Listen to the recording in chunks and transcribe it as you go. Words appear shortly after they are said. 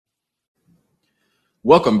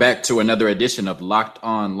Welcome back to another edition of Locked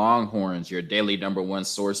On Longhorns, your daily number one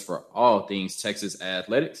source for all things Texas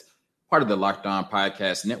athletics, part of the Locked On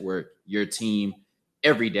Podcast Network, your team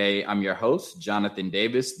every day. I'm your host, Jonathan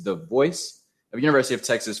Davis, the voice of University of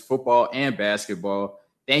Texas football and basketball.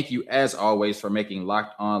 Thank you, as always, for making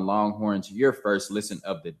Locked On Longhorns your first listen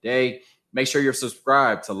of the day. Make sure you're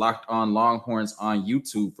subscribed to Locked On Longhorns on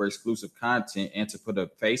YouTube for exclusive content and to put a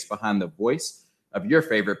face behind the voice of your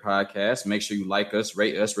favorite podcast. Make sure you like us,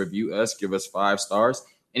 rate us, review us, give us 5 stars.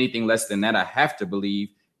 Anything less than that, I have to believe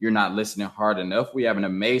you're not listening hard enough. We have an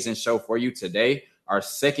amazing show for you today, our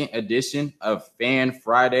second edition of Fan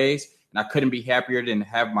Fridays. And I couldn't be happier than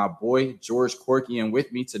have my boy, George Corkian,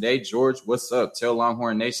 with me today. George, what's up? Tell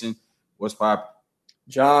Longhorn Nation what's poppin'.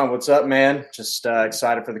 John, what's up, man? Just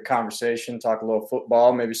excited for the conversation, talk a little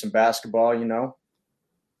football, maybe some basketball,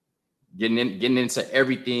 Getting into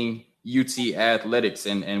everything UT athletics,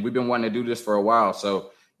 and we've been wanting to do this for a while. So,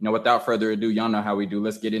 without further ado, y'all know how we do.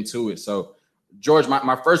 Let's get into it. So, George,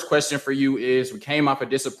 my first question for you is: we came off a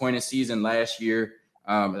disappointing season last year.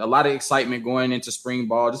 A lot of excitement going into spring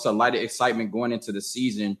ball, just a lot of excitement going into the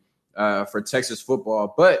season for Texas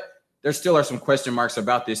football. But there still are some question marks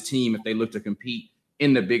about this team if they look to compete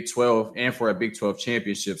in the Big 12 and for a Big 12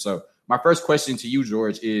 championship. So my first question to you,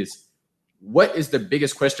 George, is what is the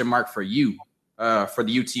biggest question mark for you for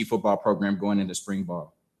the UT football program going into spring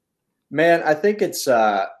ball? Man, I think it's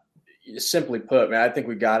simply put, man, I think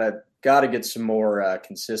we gotta get some more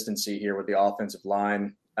consistency here with the offensive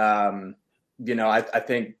line. I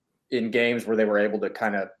think in games where they were able to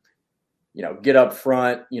kind of, get up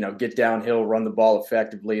front, get downhill, run the ball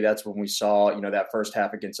effectively. That's when we saw, that first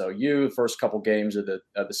half against OU, the first couple games of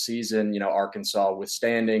the season, Arkansas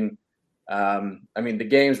withstanding. The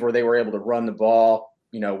games where they were able to run the ball,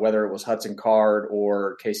 whether it was Hudson Card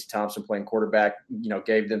or Casey Thompson playing quarterback,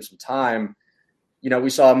 gave them some time. We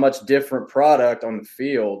saw a much different product on the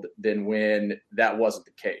field than when that wasn't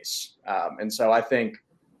the case. And so I think,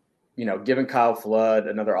 given Kyle Flood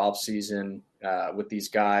another offseason with these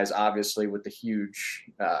guys, obviously with the huge,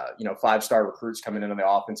 5-star recruits coming in on the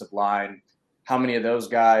offensive line, how many of those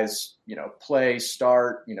guys, play,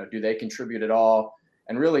 start, do they contribute at all?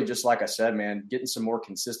 And really, just like I said, man, getting some more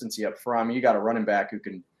consistency up front. I mean, you got a running back who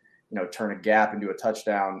can, turn a gap into a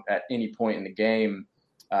touchdown at any point in the game.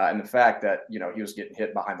 And the fact that, he was getting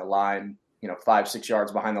hit behind the line, 5-6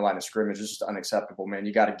 yards behind the line of scrimmage is just unacceptable, man.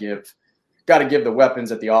 You got to give the weapons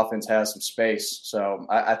that the offense has some space. So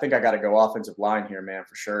I think I got to go offensive line here, man,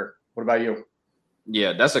 for sure. What about you?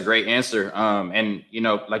 Yeah, that's a great answer. And,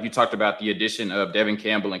 like you talked about the addition of Devin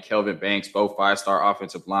Campbell and Kelvin Banks, both 5-star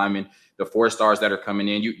offensive linemen, the 4 stars that are coming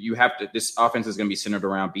in, you have to, this offense is going to be centered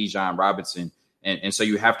around Bijan Robinson. And so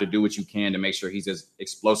you have to do what you can to make sure he's as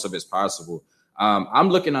explosive as possible. I'm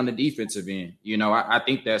looking on the defensive end. I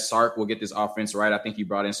think that Sark will get this offense right. I think he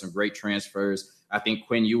brought in some great transfers. I think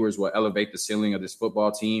Quinn Ewers will elevate the ceiling of this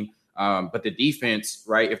football team. But the defense,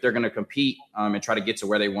 right, if they're going to compete and try to get to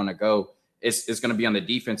where they want to go, it's going to be on the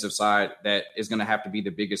defensive side that is going to have to be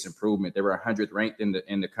the biggest improvement. They were 100th ranked in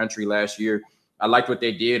the country last year. I liked what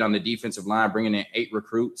they did on the defensive line, bringing in 8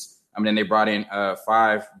 recruits. Then they brought in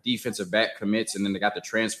 5 defensive back commits, and then they got the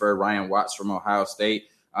transfer Ryan Watts from Ohio State.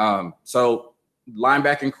 So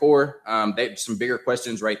linebacking core, they some bigger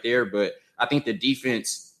questions right there, but I think the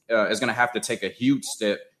defense is going to have to take a huge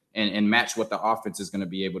step and match what the offense is going to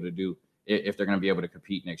be able to do if they're going to be able to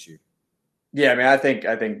compete next year. Yeah, I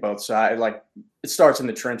think both sides, like, it starts in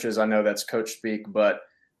the trenches. I know that's coach speak, but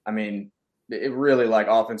it really, like,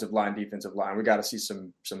 offensive line, defensive line, we got to see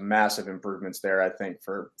some massive improvements there, I think,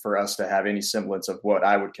 for us to have any semblance of what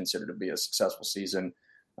I would consider to be a successful season.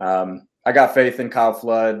 I got faith in Kyle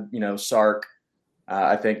Flood, Sark.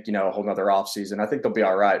 I think, a whole nother offseason. I think they'll be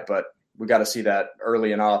all right, but we got to see that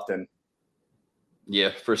early and often. Yeah,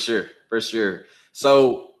 for sure. For sure.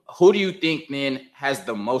 So who do you think, then, has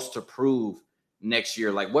the most to prove next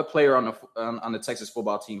year? Like, what player on the Texas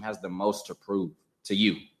football team has the most to prove to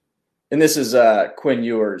you? And this is Quinn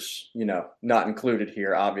Ewers, not included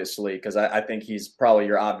here, obviously, because I think he's probably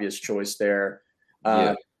your obvious choice there.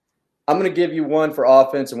 Yeah. I'm going to give you one for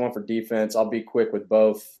offense and one for defense. I'll be quick with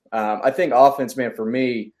both. I think offense, man, for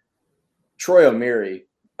me, Troy O'Meary,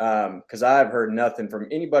 because I've heard nothing from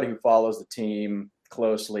anybody who follows the team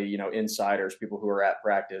closely, insiders, people who are at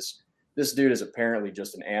practice. This dude is apparently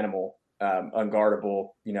just an animal, unguardable,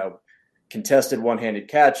 contested one-handed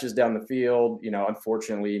catches down the field,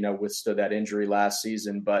 unfortunately, withstood that injury last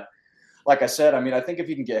season. But like I said, I think if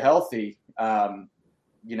he can get healthy,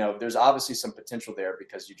 there's obviously some potential there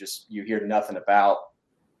because you hear nothing about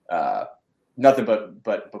nothing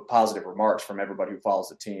but positive remarks from everybody who follows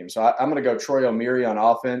the team. So I'm going to go Troy Omeire on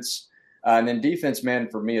offense. And then defense, man,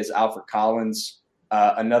 for me is Alfred Collins.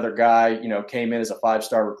 Another guy, came in as a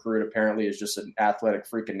 5-star recruit, apparently is just an athletic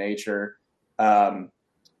freak of nature.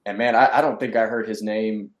 And man, I don't think I heard his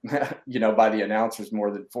name, by the announcers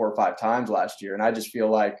more than 4 or 5 times last year. And I just feel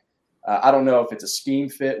like, I don't know if it's a scheme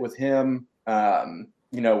fit with him,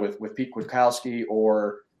 with Pete Kwiatkowski,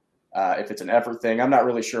 or if it's an effort thing. I'm not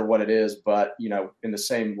really sure what it is, but, in the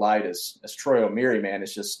same light as Troy Omeire, man,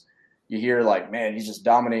 it's just, you hear like, man, he's just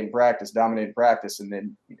dominating practice. And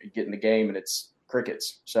then you get in the game and it's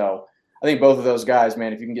crickets. So I think both of those guys,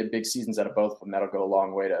 man, if you can get big seasons out of both of them, that'll go a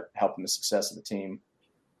long way to helping the success of the team.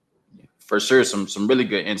 For sure. Some really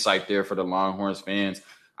good insight there for the Longhorns fans.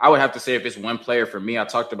 I would have to say if it's one player for me, I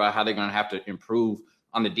talked about how they're going to have to improve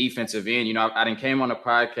on the defensive end. I didn't came on the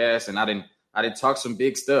podcast and I didn't talk some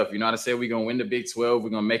big stuff. I said we're going to win the Big 12. We're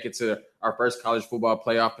going to make it to our first college football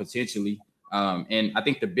playoff potentially. And I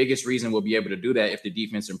think the biggest reason we'll be able to do that if the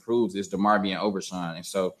defense improves is DeMarvion Overshown. And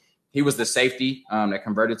so he was the safety that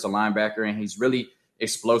converted to linebacker, and he's really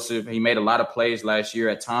explosive. He made a lot of plays last year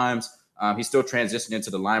at times. He's still transitioning into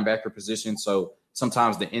the linebacker position, so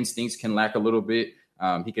sometimes the instincts can lack a little bit.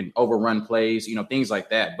 He can overrun plays, things like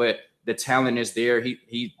that. But the talent is there.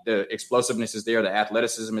 The explosiveness is there. The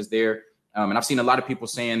athleticism is there. And I've seen a lot of people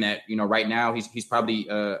saying that, right now he's probably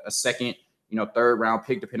a second, third round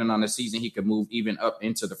pick, depending on the season. He could move even up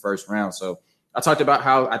into the first round. So I talked about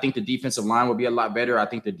how I think the defensive line will be a lot better. I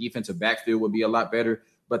think the defensive backfield will be a lot better.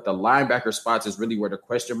 But the linebacker spots is really where the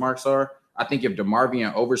question marks are. I think if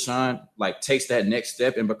DeMarvion Overshown takes that next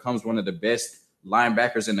step and becomes one of the best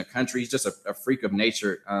linebackers in the country, he's just a freak of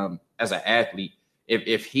nature as an athlete.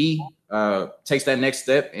 If he takes that next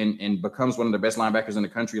step and becomes one of the best linebackers in the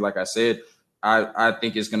country, like I said, I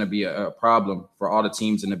think it's going to be a problem for all the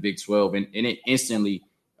teams in the Big 12. And it instantly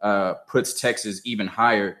puts Texas even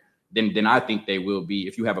higher than I think they will be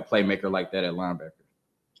if you have a playmaker like that at linebacker.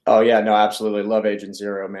 Oh, yeah, no, absolutely. Love Agent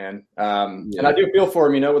Zero, man. And I do feel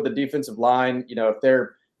for him, with the defensive line, if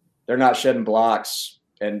they're not shedding blocks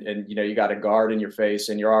and you got a guard in your face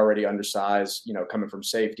and you're already undersized, coming from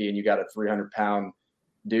safety, and you got a 300-pound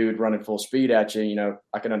dude running full speed at you,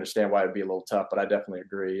 I can understand why it'd be a little tough, but I definitely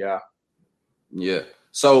agree. Yeah. Yeah.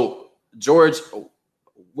 So, George,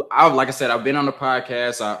 like I said, I've been on the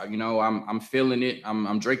podcast. I'm feeling it.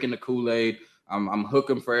 I'm drinking the Kool-Aid. I'm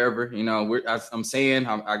hooking forever. I'm saying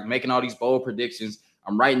I'm making all these bold predictions.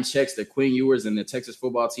 I'm writing checks that Quinn Ewers and the Texas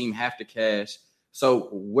football team have to cash. So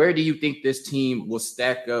where do you think this team will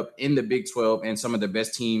stack up in the Big 12 and some of the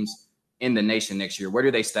best teams in the nation next year? Where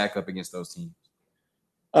do they stack up against those teams?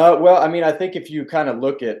 Well, I think if you kind of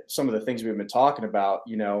look at some of the things we've been talking about,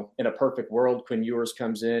 in a perfect world, Quinn Ewers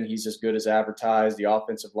comes in, he's as good as advertised. The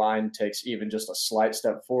offensive line takes even just a slight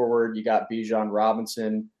step forward. You got Bijan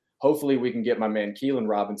Robinson. Hopefully we can get my man Keelan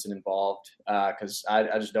Robinson involved because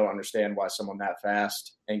I just don't understand why someone that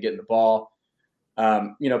fast ain't getting the ball.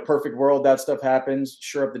 Perfect world, that stuff happens.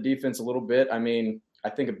 Shore up the defense a little bit. I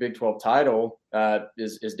think a Big 12 title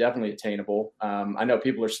is definitely attainable. I know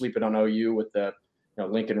people are sleeping on OU with the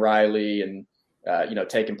Lincoln Riley and,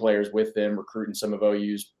 taking players with them, recruiting some of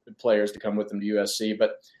OU's players to come with them to USC.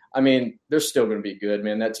 But, they're still going to be good,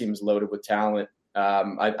 man. That team is loaded with talent.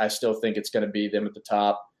 I still think it's going to be them at the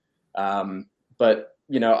top. But,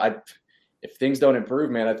 if things don't improve,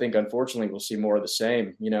 man, I think, unfortunately, we'll see more of the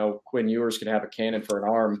same. Quinn Ewers can have a cannon for an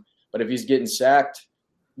arm. But if he's getting sacked,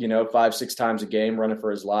 5-6 times a game running for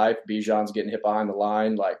his life, Bijan's getting hit behind the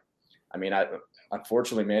line,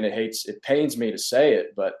 unfortunately, man, it pains me to say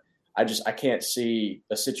it, but I can't see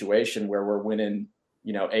a situation where we're winning,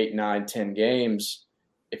 8, 9, 10 games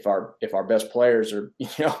if our best players are,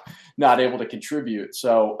 not able to contribute.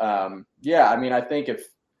 So, I think if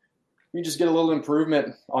you just get a little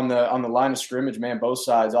improvement on the line of scrimmage, man, both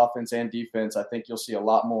sides, offense and defense, I think you'll see a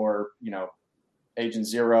lot more, Agent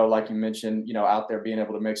Zero, like you mentioned, out there being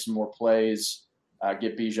able to make some more plays.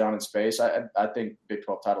 Get Bijan in space. I think Big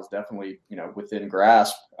 12 title is definitely, within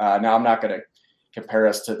grasp. Now I'm not going to compare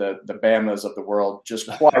us to the Bamas of the world just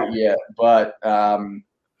quite yet, but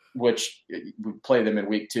which we play them in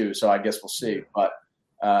week 2. So I guess we'll see. But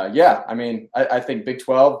I think Big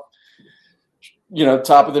 12,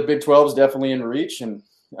 top of the Big 12 is definitely in reach. And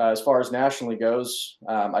as far as nationally goes,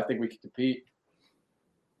 I think we can compete.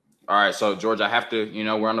 All right. So George, I have to,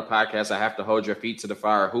 we're on the podcast. I have to hold your feet to the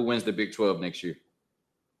fire. Who wins the Big 12 next year?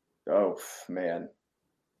 Oh, man.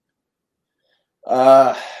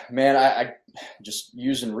 I just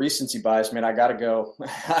using recency bias, man, I got to go.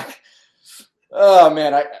 Oh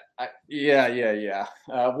man, yeah.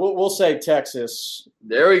 We'll say Texas.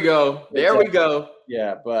 There we go. There we go.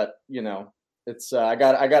 Yeah, but it's I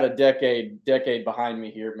got a decade behind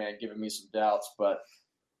me here, man, giving me some doubts. But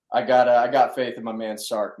I got faith in my man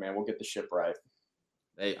Sark, man. We'll get the ship right.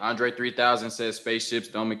 Hey, Andre 3000 says spaceships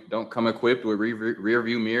don't come equipped with rear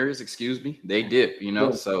view mirrors. Excuse me, they dip.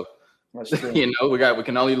 So we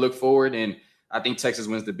can only look forward, and I think Texas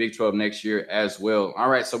wins the Big 12 next year as well. All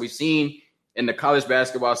right, so we've seen in the college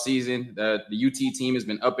basketball season the UT team has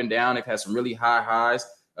been up and down. They've had some really high highs,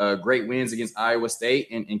 great wins against Iowa State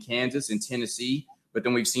and Kansas and Tennessee, but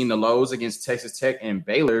then we've seen the lows against Texas Tech and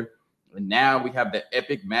Baylor, and now we have the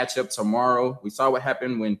epic matchup tomorrow. We saw what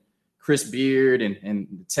happened when Chris Beard and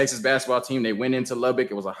the Texas basketball team, they went into Lubbock.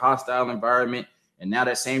 It was a hostile environment. And now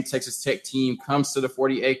that same Texas Tech team comes to the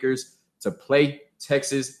 40 acres to play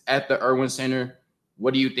Texas at the Erwin Center.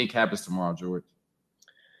 What do you think happens tomorrow, George?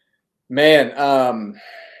 Man,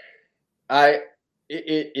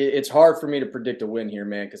 it's hard for me to predict a win here,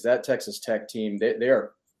 man, because that Texas Tech team,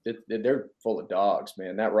 they're full of dogs,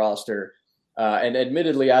 man. That roster. And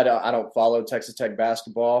admittedly, I don't follow Texas Tech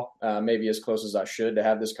basketball, maybe as close as I should to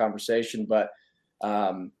have this conversation. But,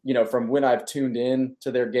 from when I've tuned in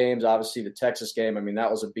to their games, obviously the Texas game, I mean,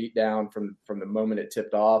 that was a beatdown from the moment it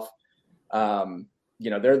tipped off.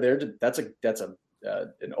 That's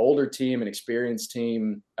an older team, an experienced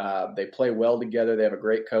team. They play well together. They have a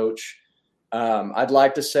great coach. I'd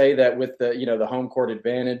like to say that with the home court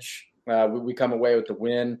advantage, we come away with the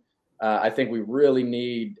win. I think we really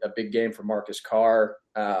need a big game for Marcus Carr.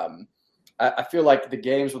 I feel like the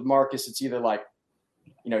games with Marcus, it's either like,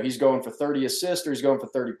 he's going for 30 assists or he's going for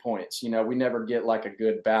 30 points. We never get like a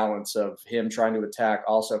good balance of him trying to attack,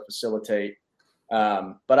 also facilitate.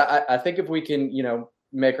 But I think if we can,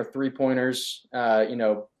 make our 3-pointers,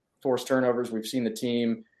 force turnovers, we've seen the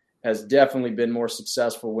team has definitely been more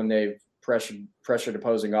successful when they've pressured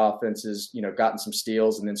opposing offenses, gotten some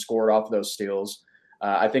steals and then scored off those steals.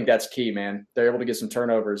 I think that's key, man. They're able to get some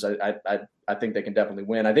turnovers. I think they can definitely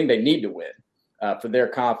win. I think they need to win for their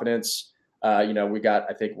confidence. We got,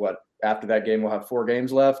 I think, after that game, we'll have 4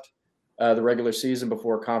 games left, the regular season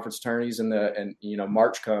before conference tourneys and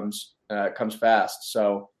March comes fast.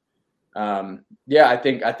 So, I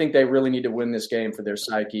think they really need to win this game for their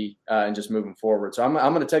psyche and just moving forward. So I'm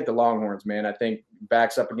going to take the Longhorns, man. I think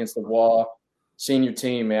backs up against the wall, senior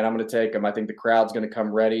team, man. I'm going to take them. I think the crowd's going to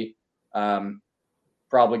come ready.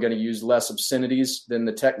 Probably going to use less obscenities than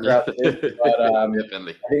the Tech crowd did, but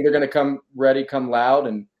Definitely. I think they're going to come ready, come loud,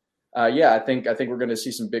 and I think we're going to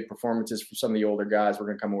see some big performances from some of the older guys. We're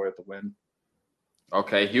going to come away with the win.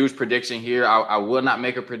 Okay, huge prediction here. I will not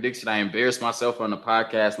make a prediction. I embarrassed myself on the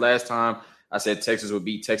podcast last time. I said Texas would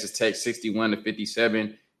beat Texas Tech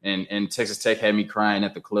 61-57, and Texas Tech had me crying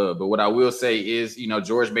at the club. But what I will say is,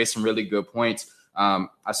 George made some really good points. I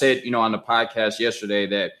said, on the podcast yesterday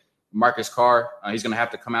that Marcus Carr, he's going to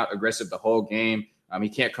have to come out aggressive the whole game. He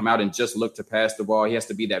can't come out and just look to pass the ball. He has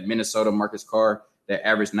to be that Minnesota Marcus Carr that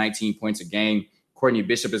averaged 19 points a game. Courtney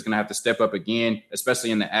Bishop is going to have to step up again,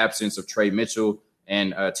 especially in the absence of Trey Mitchell.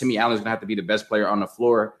 And Timmy Allen is going to have to be the best player on the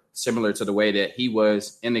floor, similar to the way that he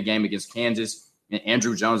was in the game against Kansas. And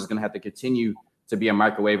Andrew Jones is going to have to continue to be a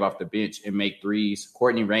microwave off the bench and make threes.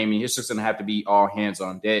 Courtney Ramey, he's just going to have to be all hands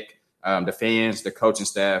on deck. The fans, the coaching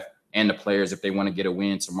staff, and the players if they want to get a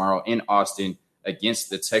win tomorrow in Austin against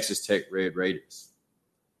the Texas Tech Red Raiders.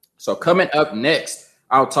 So coming up next,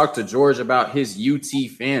 I'll talk to George about his UT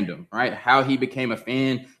fandom, right? How he became a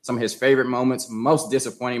fan, some of his favorite moments, most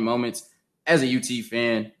disappointing moments as a UT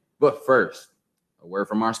fan. But first, a word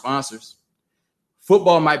from our sponsors.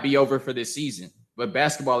 Football might be over for this season, but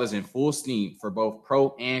basketball is in full steam for both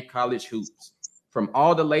pro and college hoops. From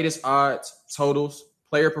all the latest odds, totals,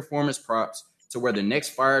 player performance props, to where the next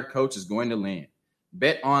fired coach is going to land,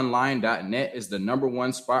 BetOnline.net is the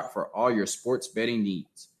 #1 spot for all your sports betting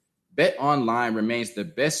needs. BetOnline remains the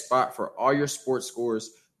best spot for all your sports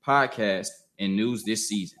scores, podcasts, and news this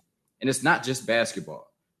season. And it's not just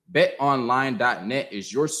basketball. BetOnline.net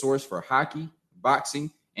is your source for hockey, boxing,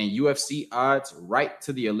 and UFC odds right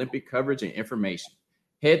to the Olympic coverage and information.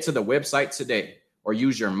 Head to the website today or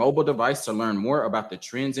use your mobile device to learn more about the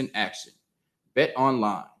trends in action.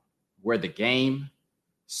 BetOnline, where the game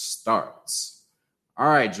starts. All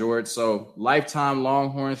right, George. So, lifetime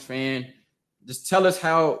Longhorns fan. Just tell us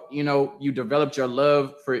how, you developed your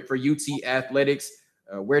love for UT athletics.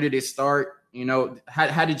 Where did it start?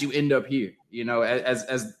 How did you end up here? As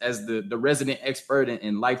the resident expert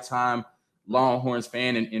and lifetime Longhorns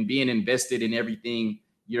fan and being invested in everything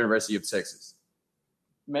University of Texas.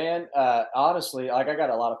 Man, honestly, like I got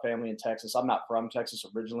a lot of family in Texas. I'm not from Texas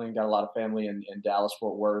originally. Got a lot of family in Dallas,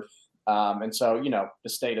 Fort Worth, and so the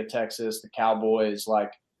state of Texas, the Cowboys,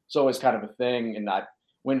 like it's always kind of a thing. And I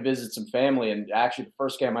went and visited some family, and actually the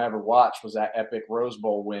first game I ever watched was that epic Rose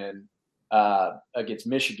Bowl win against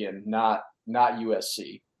Michigan, not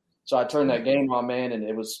USC. So I turned that game on, man, and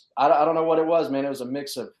it was I don't know what it was, man. It was a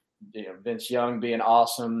mix of Vince Young being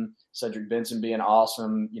awesome, Cedric Benson being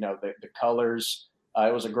awesome, the colors.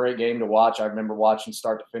 It was a great game to watch. I remember watching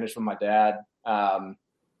start to finish with my dad. And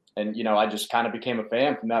I just kind of became a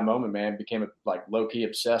fan from that moment, man. Became like low key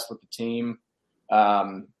obsessed with the team.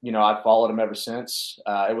 I've followed him ever since.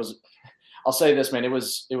 I'll say this, man. It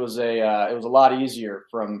was a lot easier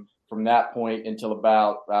from that point until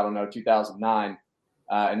about, I don't know, 2009.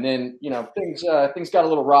 And then, things got a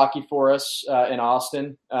little rocky for us in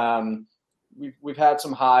Austin. We've had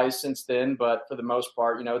some highs since then, but for the most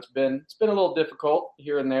part, it's been a little difficult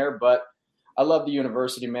here and there. But I love the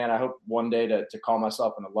university, man. I hope one day to call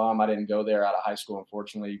myself an alum. I didn't go there out of high school,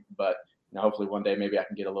 unfortunately, but hopefully one day maybe I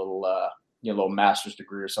can get a little master's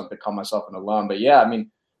degree or something, call myself an alum. But yeah, I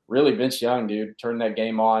mean, really, Vince Young, dude, turned that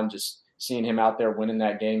game on. Just seeing him out there winning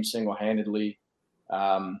that game single-handedly,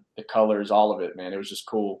 the colors, all of it, man. It was just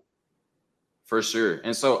cool. For sure.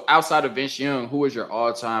 And so outside of Vince Young, who is your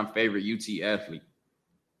all-time favorite UT athlete?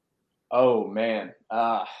 Oh, man.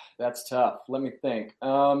 That's tough. Let me think.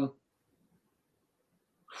 I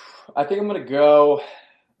think I'm going to go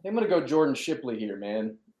Jordan Shipley here,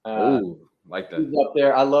 man. Like that. He's up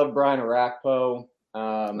there. I love Brian Orakpo.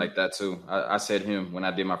 Like that too. I said him when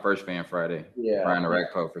I did my first Fan Friday. Yeah. Brian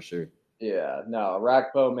Orakpo for sure. Yeah. No,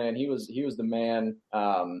 Orakpo, man, he was the man.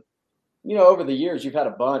 Over the years, you've had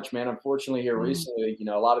a bunch, man. Unfortunately, here recently,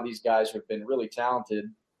 a lot of these guys have been really talented.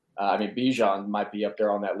 I mean, Bijan might be up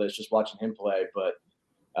there on that list, just watching him play. But,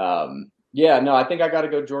 I think I got to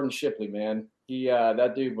go Jordan Shipley, man.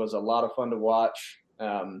 That dude was a lot of fun to watch.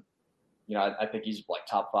 I think he's like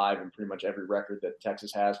top 5 in pretty much every record that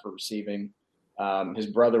Texas has for receiving. His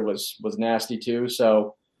brother was nasty too.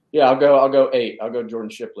 So, yeah, I'll go 8. I'll go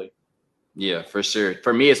Jordan Shipley. Yeah, for sure.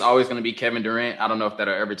 For me, it's always going to be Kevin Durant. I don't know if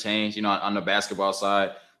that'll ever change, on the basketball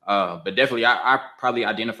side. But definitely, I probably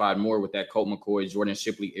identified more with that Colt McCoy, Jordan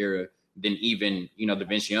Shipley era than even, the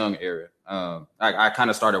Vince Young era. I kind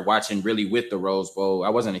of started watching really with the Rose Bowl. I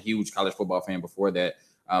wasn't a huge college football fan before that.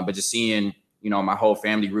 But just seeing, my whole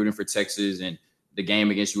family rooting for Texas and the game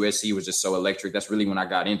against USC was just so electric. That's really when I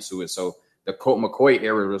got into it. So the Colt McCoy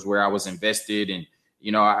era was where I was invested in.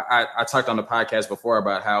 I talked on the podcast before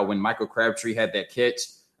about how when Michael Crabtree had that catch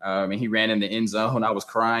and he ran in the end zone, I was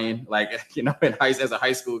crying. Like, as a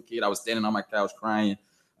high school kid, I was standing on my couch crying.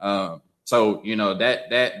 So that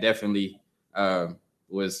definitely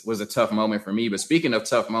was a tough moment for me. But speaking of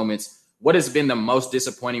tough moments, what has been the most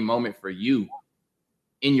disappointing moment for you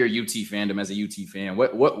in your UT fandom as a UT fan?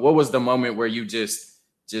 What was the moment where you just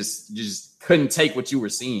couldn't take what you were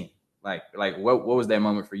seeing? Like what was that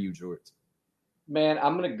moment for you, George? Man,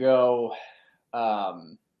 I'm going to go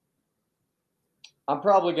I'm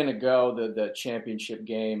probably going to go the championship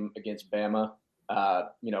game against Bama.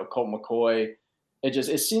 Colt McCoy.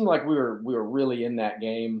 It seemed like we were really in that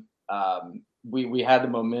game. We had the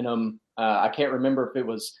momentum. I can't remember if it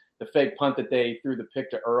was the fake punt that they threw the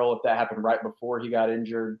pick to Earl, if that happened right before he got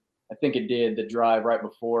injured. I think it did, the drive right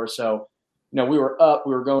before. So, we were up.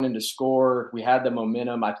 We were going in to score. We had the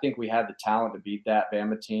momentum. I think we had the talent to beat that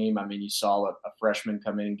Bama team. I mean, you saw a freshman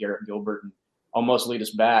come in, Garrett Gilbert, and almost lead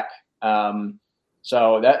us back.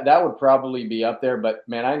 So that would probably be up there. But,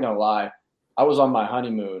 man, I ain't going to lie. I was on my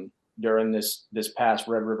honeymoon during this past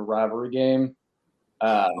Red River Rivalry game.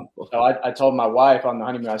 So I told my wife on the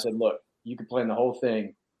honeymoon, I said, look, you can plan the whole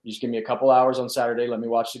thing. You just give me a couple hours on Saturday. Let me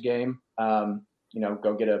watch the game.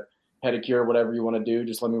 Go get a pedicure, whatever you want to do.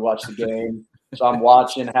 Just let me watch the game. So I'm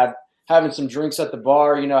watching, having some drinks at the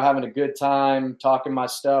bar, having a good time, talking my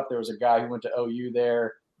stuff. There was a guy who went to OU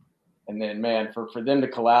there. And then, man, for them to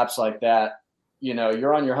collapse like that,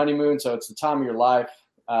 you're on your honeymoon, so it's the time of your life.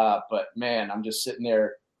 But, man, I'm just sitting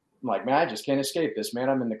there. I'm like, man, I just can't escape this, man.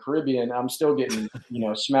 I'm in the Caribbean. I'm still getting,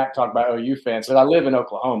 smack talk by OU fans. But I live in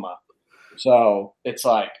Oklahoma. So it's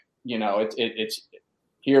like, it's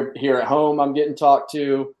here at home, I'm getting talked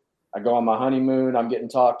to. I go on my honeymoon, I'm getting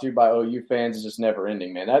talked to by OU fans. It's just never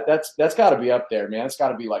ending, man. That's got to be up there, man. It's got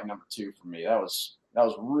to be like number 2 for me. That was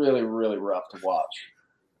really, really rough to watch.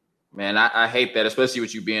 Man, I hate that, especially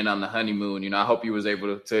with you being on the honeymoon. I hope you was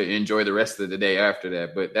able to enjoy the rest of the day after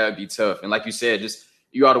that, but that would be tough. And like you said, just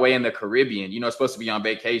you all the way in the Caribbean, it's supposed to be on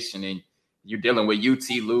vacation, and you're dealing with UT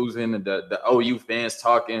losing, the OU fans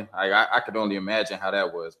talking. I could only imagine how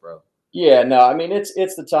that was, bro. Yeah, no, I mean it's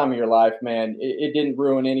the time of your life, man. It didn't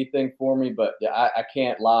ruin anything for me, but I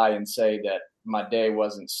can't lie and say that my day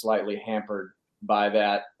wasn't slightly hampered by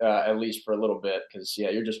that, at least for a little bit. Because yeah,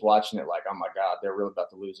 you're just watching it like, oh my god, they're really about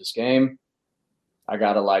to lose this game. I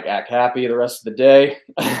gotta like act happy the rest of the day.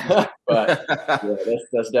 But yeah,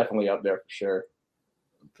 that's definitely up there for sure.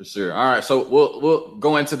 For sure. All right, so we'll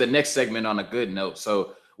go into the next segment on a good note.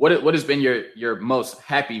 So, what has been your most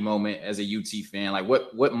happy moment as a UT fan? Like,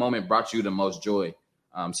 what moment brought you the most joy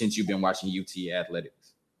since you've been watching UT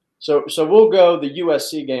athletics? So we'll go the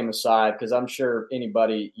USC game aside because I'm sure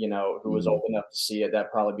anybody who was Mhm. old enough to see it,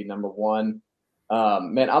 that'd probably be number one.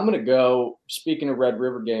 Man, I'm gonna go. Speaking of Red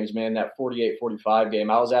River games, man, that 48-45 game.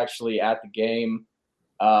 I was actually at the game.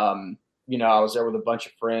 I was there with a bunch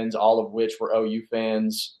of friends, all of which were OU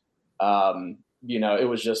fans. It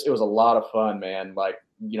was a lot of fun, man. Like,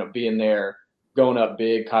 being there, going up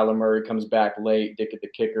big. Kyler Murray comes back late. Dickett the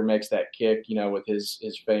kicker makes that kick, with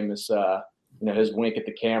his famous, his wink at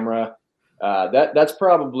the camera. That's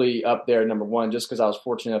probably up there number one, just because I was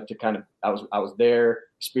fortunate enough to I was there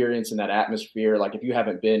experiencing that atmosphere. Like, if you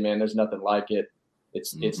haven't been, man, there's nothing like it.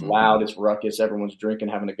 It's Mhm. loud, it's ruckus, everyone's drinking,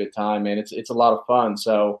 having a good time, man. It's a lot of fun.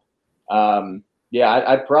 So, yeah,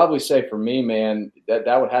 I'd probably say for me, man,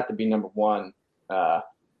 that would have to be number one. Uh,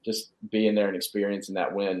 just being there and experiencing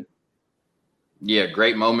that win. Yeah,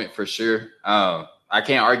 great moment for sure. I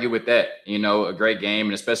can't argue with that. A great game,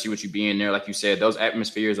 and especially with you being there, like you said, those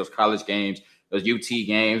atmospheres, those college games, those UT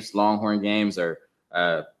games, Longhorn games are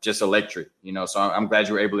just electric. So I'm glad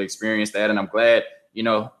you were able to experience that, and I'm glad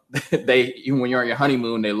they even when you're on your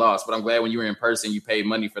honeymoon they lost, but I'm glad when you were in person you paid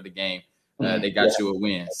money for the game. They Yeah, got you a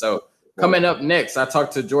win. So well, coming up next, I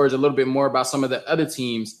talked to George a little bit more about some of the other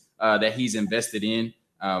teams that he's invested in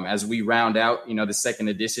as we round out, the second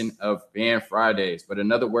edition of Fan Fridays. But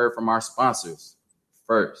another word from our sponsors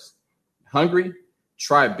first. Hungry?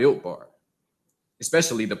 Try Built Bar,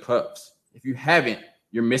 especially the puffs. If you haven't,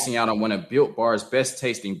 you're missing out on one of Built Bar's best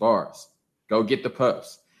tasting bars. Go get the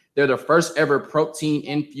puffs. They're the first ever protein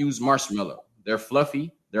infused marshmallow. They're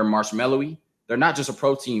fluffy, they're marshmallowy. They're not just a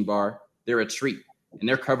protein bar, they're a treat. And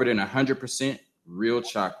they're covered in 100% real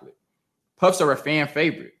chocolate. Puffs are a fan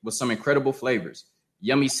favorite with some incredible flavors: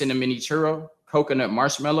 yummy cinnamon churro, coconut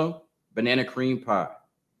marshmallow, banana cream pie.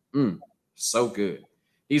 So good.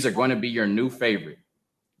 These are going to be your new favorite.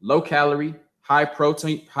 Low calorie, high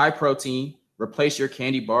protein. Replace your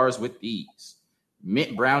candy bars with these: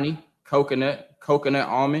 mint brownie, coconut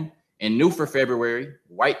almond, and new for February,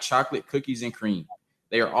 white chocolate cookies and cream.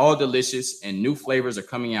 They are all delicious and new flavors are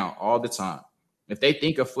coming out all the time. If they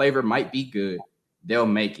think a flavor might be good, they'll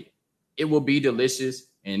make it. It will be delicious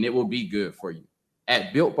and it will be good for you.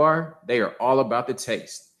 At Built Bar, they are all about the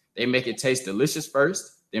taste. They make it taste delicious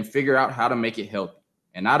first, then figure out how to make it healthy.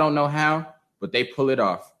 And I don't know how, but they pull it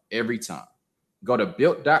off every time. Go to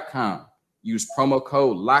built.com, use promo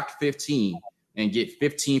code LOCKED15 and get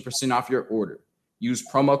 15% off your order. Use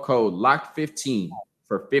promo code LOCKED15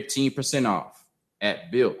 for 15% off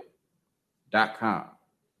at built.com.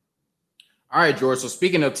 All right, George. So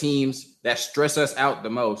speaking of teams that stress us out the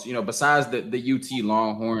most, besides the UT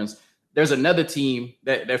Longhorns, there's another team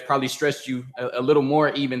that's probably stressed you a little more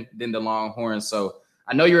even than the Longhorns. So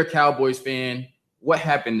I know you're a Cowboys fan. What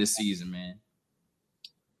happened this season, man?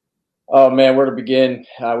 oh man, where to begin?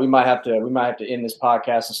 We might have to end this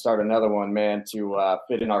podcast and start another one, man, to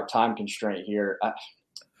fit in our time constraint here.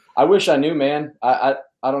 I wish I knew, man. I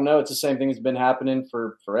don't know. It's the same thing that's been happening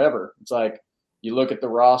for forever. It's like you look at the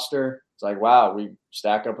roster. It's like, wow, we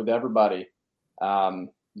stack up with everybody.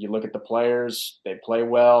 You look at the players. They play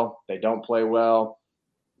well. They don't play well.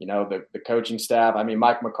 The coaching staff. I mean,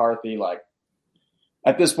 Mike McCarthy. Like,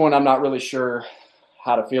 at this point, I'm not really sure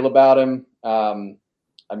how to feel about him.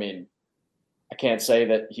 I mean, I can't say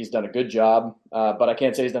that he's done a good job, but I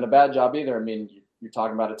can't say he's done a bad job either. I mean, you're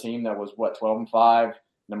talking about a team that was 12-5,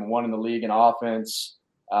 number one in the league in offense.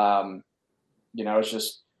 It's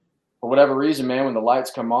just for whatever reason, man. When the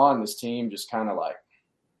lights come on, this team just kind of like,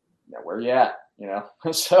 where you at?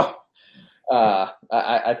 So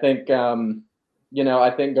I think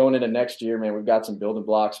I think going into next year, man, we've got some building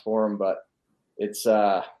blocks for them, but it's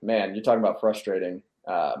man, you're talking about frustrating.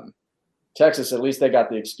 Texas, at least they got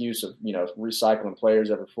the excuse of recycling players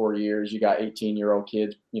every 4 years. You got 18-year-old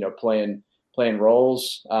kids, playing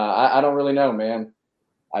roles. I don't really know, man.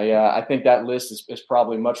 I think that list is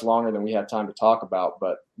probably much longer than we have time to talk about.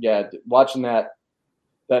 But yeah, watching that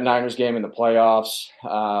Niners game in the playoffs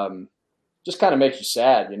just kind of makes you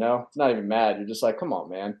sad. It's not even mad. You're just like, come on,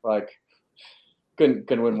 man. Like, couldn't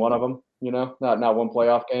win one of them. Not one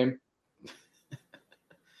playoff game.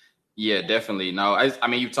 Yeah, definitely. No, I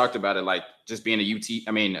mean, you talked about it, like just being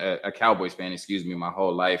a Cowboys fan, excuse me, my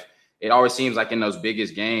whole life. It always seems like in those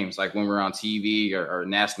biggest games, like when we're on TV or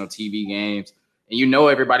national TV games, and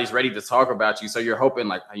everybody's ready to talk about you. So you're hoping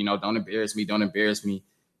like, don't embarrass me, don't embarrass me.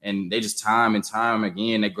 And they just time and time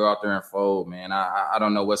again, they go out there and fold, man. I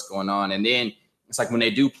don't know what's going on. And then it's like when they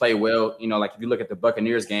do play well, like if you look at the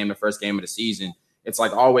Buccaneers game, the first game of the season, it's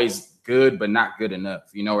like always good, but not good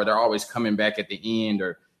enough, or they're always coming back at the end,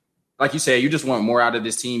 or like you said, you just want more out of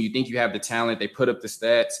this team. You think you have the talent. They put up the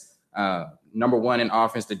stats. Number one in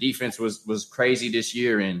offense. The defense was crazy this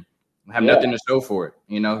year and have nothing to show for it.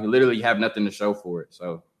 You literally have nothing to show for it.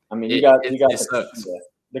 So I mean, you got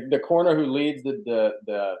the corner who leads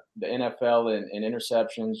the NFL in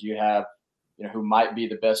interceptions. You have who might be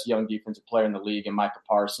the best young defensive player in the league, and Micah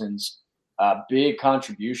Parsons. Big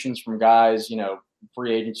contributions from guys.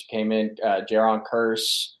 Free agents who came in. Jaron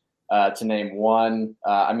Kearse, to name one.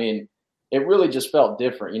 I mean, it really just felt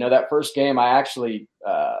different. That first game, I actually,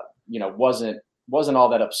 wasn't all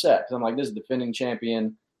that upset because I'm like, this is the defending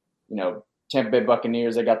champion, Tampa Bay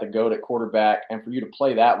Buccaneers. They got the GOAT at quarterback, and for you to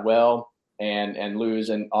play that well and lose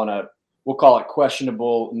and on a, we'll call it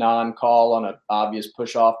questionable non-call on an obvious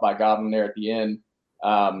push off by Godwin there at the end.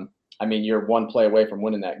 I mean, you're one play away from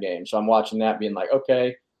winning that game. So I'm watching that being like,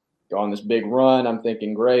 okay, go on this big run. I'm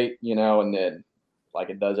thinking great, and then like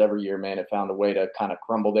it does every year, man, it found a way to kind of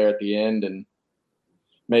crumble there at the end and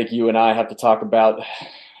make you and I have to talk about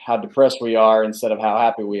how depressed we are instead of how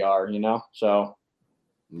happy we are, So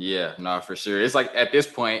yeah, no, for sure. It's like at this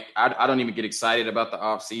point, I don't even get excited about the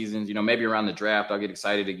off seasons. Maybe around the draft I'll get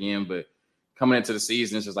excited again, but coming into the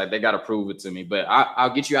season, it's just like they got to prove it to me. But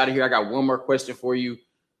I'll get you out of here. I got one more question for you.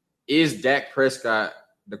 Is Dak Prescott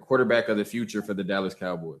the quarterback of the future for the Dallas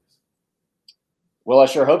Cowboys? Well, I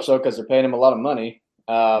sure hope so because they're paying him a lot of money.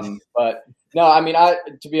 But no, I mean,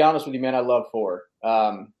 to be honest with you, man, I love Ford.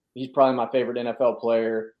 He's probably my favorite NFL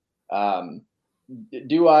player.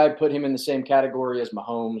 Do I put him in the same category as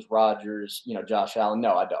Mahomes, Rodgers, Josh Allen?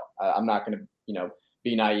 No, I don't. I'm not going to,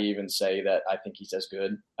 be naive and say that I think he's as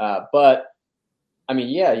good. But I mean,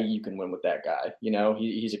 yeah, you can win with that guy.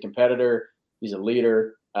 He's a competitor. He's a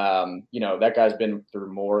leader. That guy's been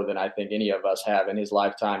through more than I think any of us have in his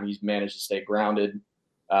lifetime. He's managed to stay grounded.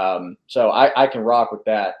 So I can rock with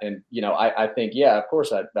that. And, I think, yeah, of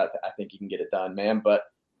course, I think he can get it done, man, but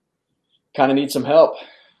kind of need some help,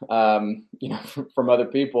 from other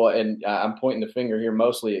people. And I'm pointing the finger here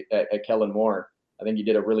mostly at Kellen Moore. I think he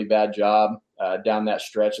did a really bad job down that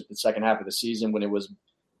stretch at the second half of the season when it was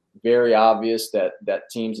very obvious that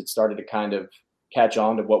teams had started to kind of catch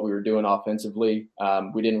on to what we were doing offensively.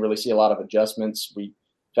 We didn't really see a lot of adjustments. In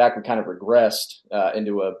fact, we kind of regressed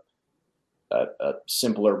into a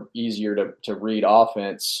simpler, easier to read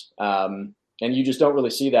offense. And you just don't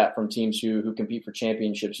really see that from teams who compete for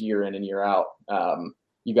championships year in and year out.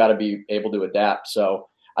 You got to be able to adapt. So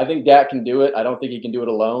I think Dak can do it. I don't think he can do it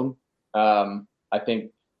alone. I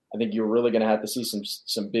think you're really going to have to see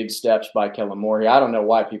some big steps by Kellen Moore. I don't know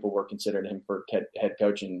why people were considering him for head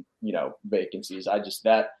coaching, vacancies.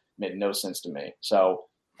 That made no sense to me. So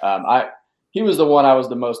he was the one I was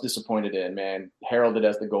the most disappointed in, man, heralded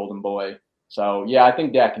as the golden boy. So yeah, I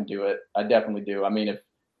think Dak can do it. I definitely do. I mean, if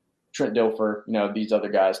Trent Dilfer, these other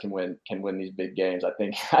guys can win these big games, I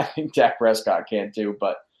think Dak Prescott can too,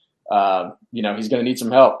 but he's going to need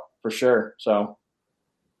some help for sure. So.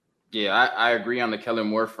 Yeah, I agree on the Kellen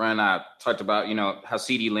Moore front. I talked about, how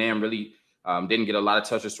CeeDee Lamb really didn't get a lot of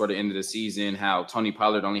touches toward the end of the season, how Tony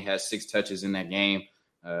Pollard only had 6 touches in that game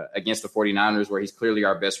against the 49ers, where he's clearly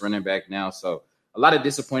our best running back now. So a lot of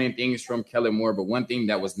disappointing things from Kellen Moore. But one thing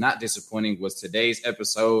that was not disappointing was today's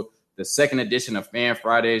episode, the second edition of Fan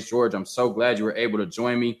Fridays. George, I'm so glad you were able to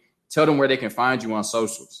join me. Tell them where they can find you on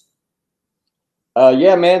socials.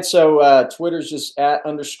 Yeah, man. So Twitter's just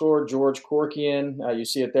 @_George Korkian. You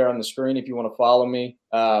see it there on the screen if you want to follow me.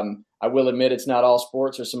 I will admit it's not all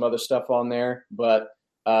sports. There's some other stuff on there, but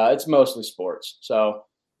it's mostly sports. So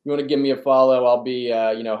if you want to give me a follow, I'll be,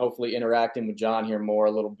 hopefully interacting with John here more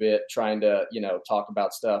a little bit, trying to, talk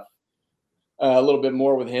about stuff a little bit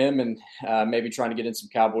more with him and maybe trying to get in some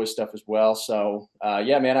Cowboys stuff as well. So,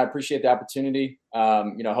 yeah, man, I appreciate the opportunity.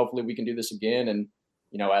 Hopefully we can do this again. And,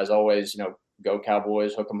 as always, go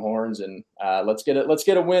Cowboys, hook 'em horns, and let's get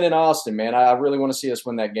a win in Austin, man. I really want to see us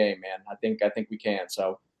win that game, man. I think we can.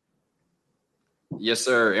 So, yes,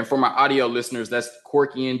 sir. And for my audio listeners, that's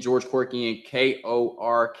Korkian, George Korkian,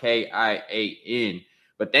 Korkian.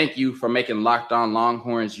 But thank you for making Locked On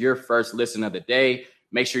Longhorns your first listen of the day.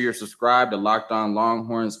 Make sure you're subscribed to Locked On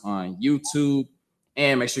Longhorns on YouTube,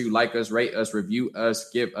 And make sure you like us, rate us, review us,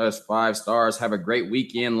 give us 5 stars. Have a great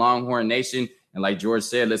weekend, Longhorn Nation. And like George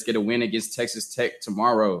said, let's get a win against Texas Tech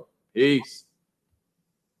tomorrow. Peace.